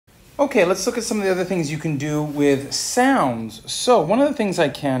Okay, let's look at some of the other things you can do with sounds. So one of the things I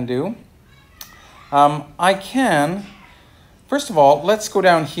can do, I can, first of all, let's go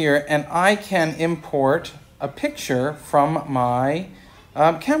down here and I can import a picture from my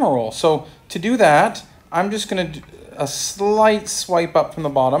camera roll. So to do that, I'm just going to do a slight swipe up from the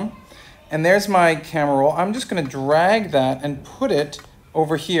bottom. And there's my camera roll. I'm just going to drag that and put it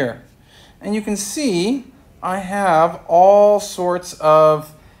over here. And you can see I have all sorts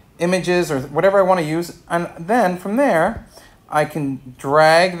of images or whatever I want to use. And then from there, I can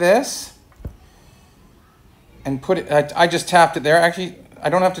drag this and put it, I just tapped it there. Actually,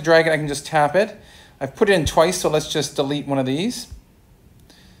 I don't have to drag it, I can just tap it. I've put it in twice, so let's just delete one of these.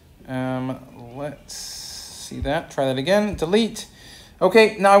 Let's see that, try that again, delete.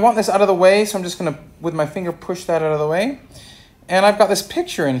 Okay, now I want this out of the way, so I'm just gonna, with my finger, push that out of the way. And I've got this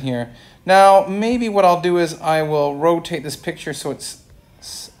picture in here. Now, maybe what I'll do is I will rotate this picture so it's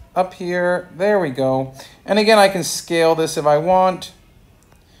up here. There we go. And again, I can scale this if I want.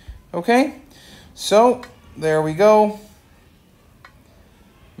 Okay, so there we go.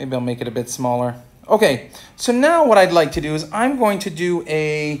 Maybe I'll make it a bit smaller. Okay, so now what I'd like to do is I'm going to do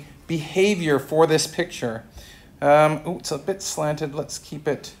a behavior for this picture. Oh, it's a bit slanted. Let's keep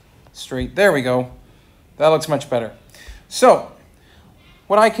it straight. There we go. That looks much better. So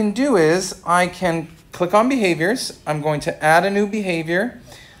what I can do is I can click on behaviors. I'm going to add a new behavior.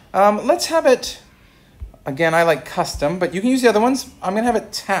 Let's have it, again, I like custom, but you can use the other ones. I'm going to have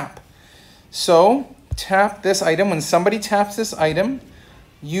it tap. So tap this item. When somebody taps this item,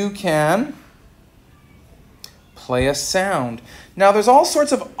 you can play a sound. Now there's all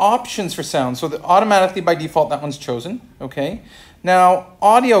sorts of options for sound. So automatically by default, that one's chosen. Okay. Now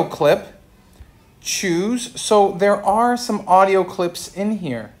audio clip, choose. So there are some audio clips in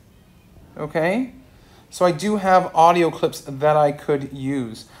here. Okay. So I do have audio clips that I could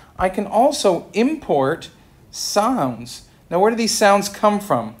use. I can also import sounds. Now where do these sounds come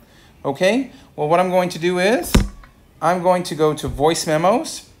from? Okay. Well, what I'm going to do is I'm going to go to voice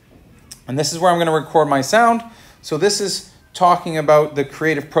memos, and this is where I'm going to record my sound. So this is talking about the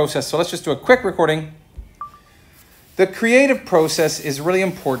creative process. So let's just do a quick recording. The creative process is really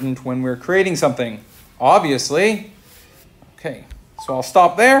important when we're creating something, obviously. Okay, so I'll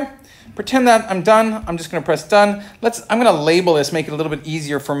stop there. Pretend that I'm done. I'm just going to press done. I'm going to label this, make it a little bit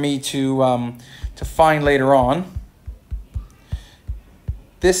easier for me to find later on.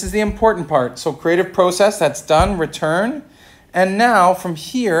 This is the important part. So creative process, that's done, return. And now from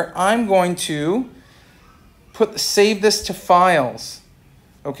here, I'm going to save this to files.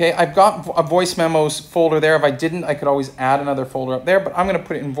 Okay, I've got a voice memos folder there. If I didn't, I could always add another folder up there, but I'm going to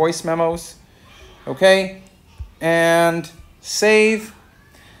put it in voice memos. Okay, and save.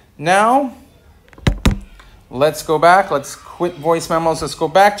 Now, let's go back. Let's quit voice memos. Let's go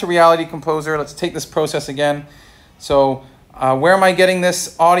back to Reality Composer. Let's take this process again. So where am I getting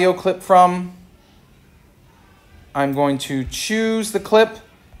this audio clip from? I'm going to choose the clip,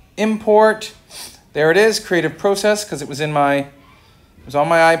 import. There it is, creative process, because it was on my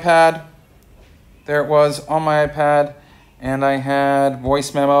iPad. There it was on my iPad, and I had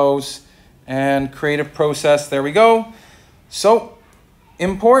voice memos and creative process. There we go. So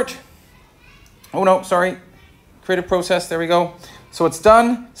import. Oh no, sorry. Creative process. There we go. So it's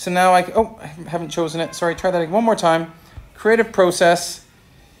done. So now I haven't chosen it. Sorry, try that one more time. Creative process.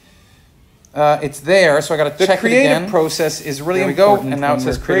 It's there, so I got to check it again. The creative process is really important. And now it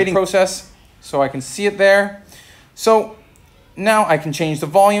says creating process. So I can see it there. So now I can change the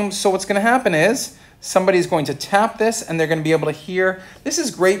volume. So what's going to happen is somebody's going to tap this and they're going to be able to hear. This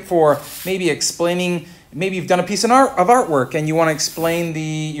is great for maybe explaining, maybe you've done a piece of artwork and you want to explain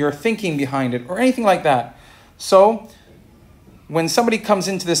your thinking behind it or anything like that. So when somebody comes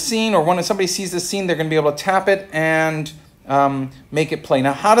into the scene or when somebody sees the scene, they're going to be able to tap it and make it play.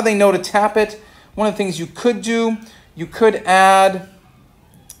 Now, how do they know to tap it? One of the things you could do, you could add...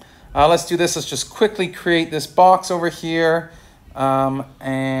 let's do this. Let's just quickly create this box over here.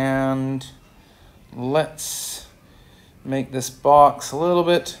 And let's make this box a little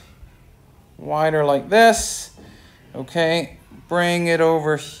bit wider like this. Okay, bring it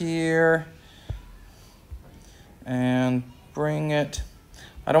over here. And bring it.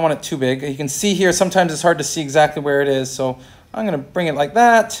 I don't want it too big. You can see here, sometimes it's hard to see exactly where it is. So I'm going to bring it like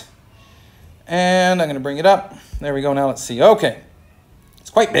that. And I'm going to bring it up. There we go. Now let's see. Okay. It's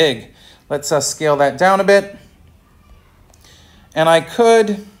quite big. Let's scale that down a bit. And I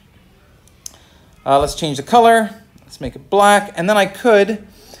could, let's change the color. Let's make it black. And then I could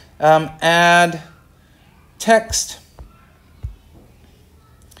add text.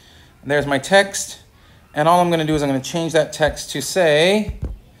 And there's my text. And all I'm going to do is I'm going to change that text to say,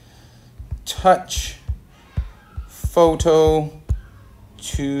 touch photo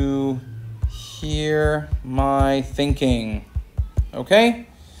to hear my thinking. Okay?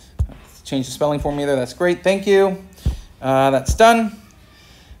 Change the spelling for me there. That's great. Thank you. That's done.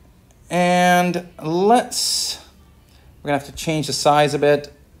 And we're going to have to change the size a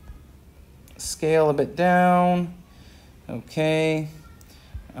bit. Scale a bit down. Okay.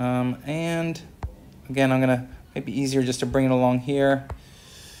 And again, I'm going to, might be easier just to bring it along here.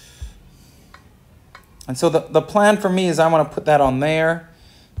 And so the plan for me is I want to put that on there,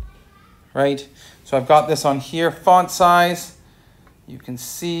 right? So I've got this on here, font size. You can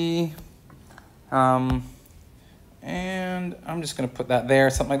see, and I'm just going to put that there,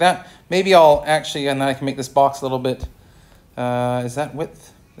 something like that. Maybe I'll actually, and then I can make this box a little bit, is that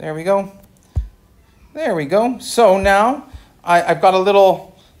width? There we go. There we go. So now I've got a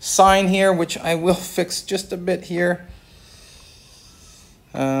little sign here, which I will fix just a bit here.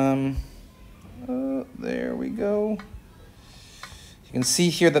 There we go. You can see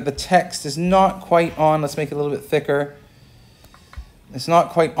here that the text is not quite on. Let's make it a little bit thicker. It's not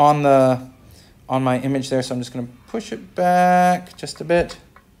quite on my image there, so I'm just going to push it back just a bit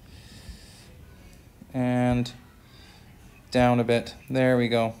and down a bit. There we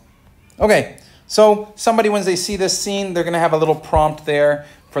go. Okay, so somebody, when they see this scene, they're going to have a little prompt there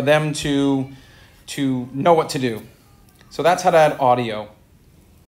for them to know what to do. So that's how to add audio.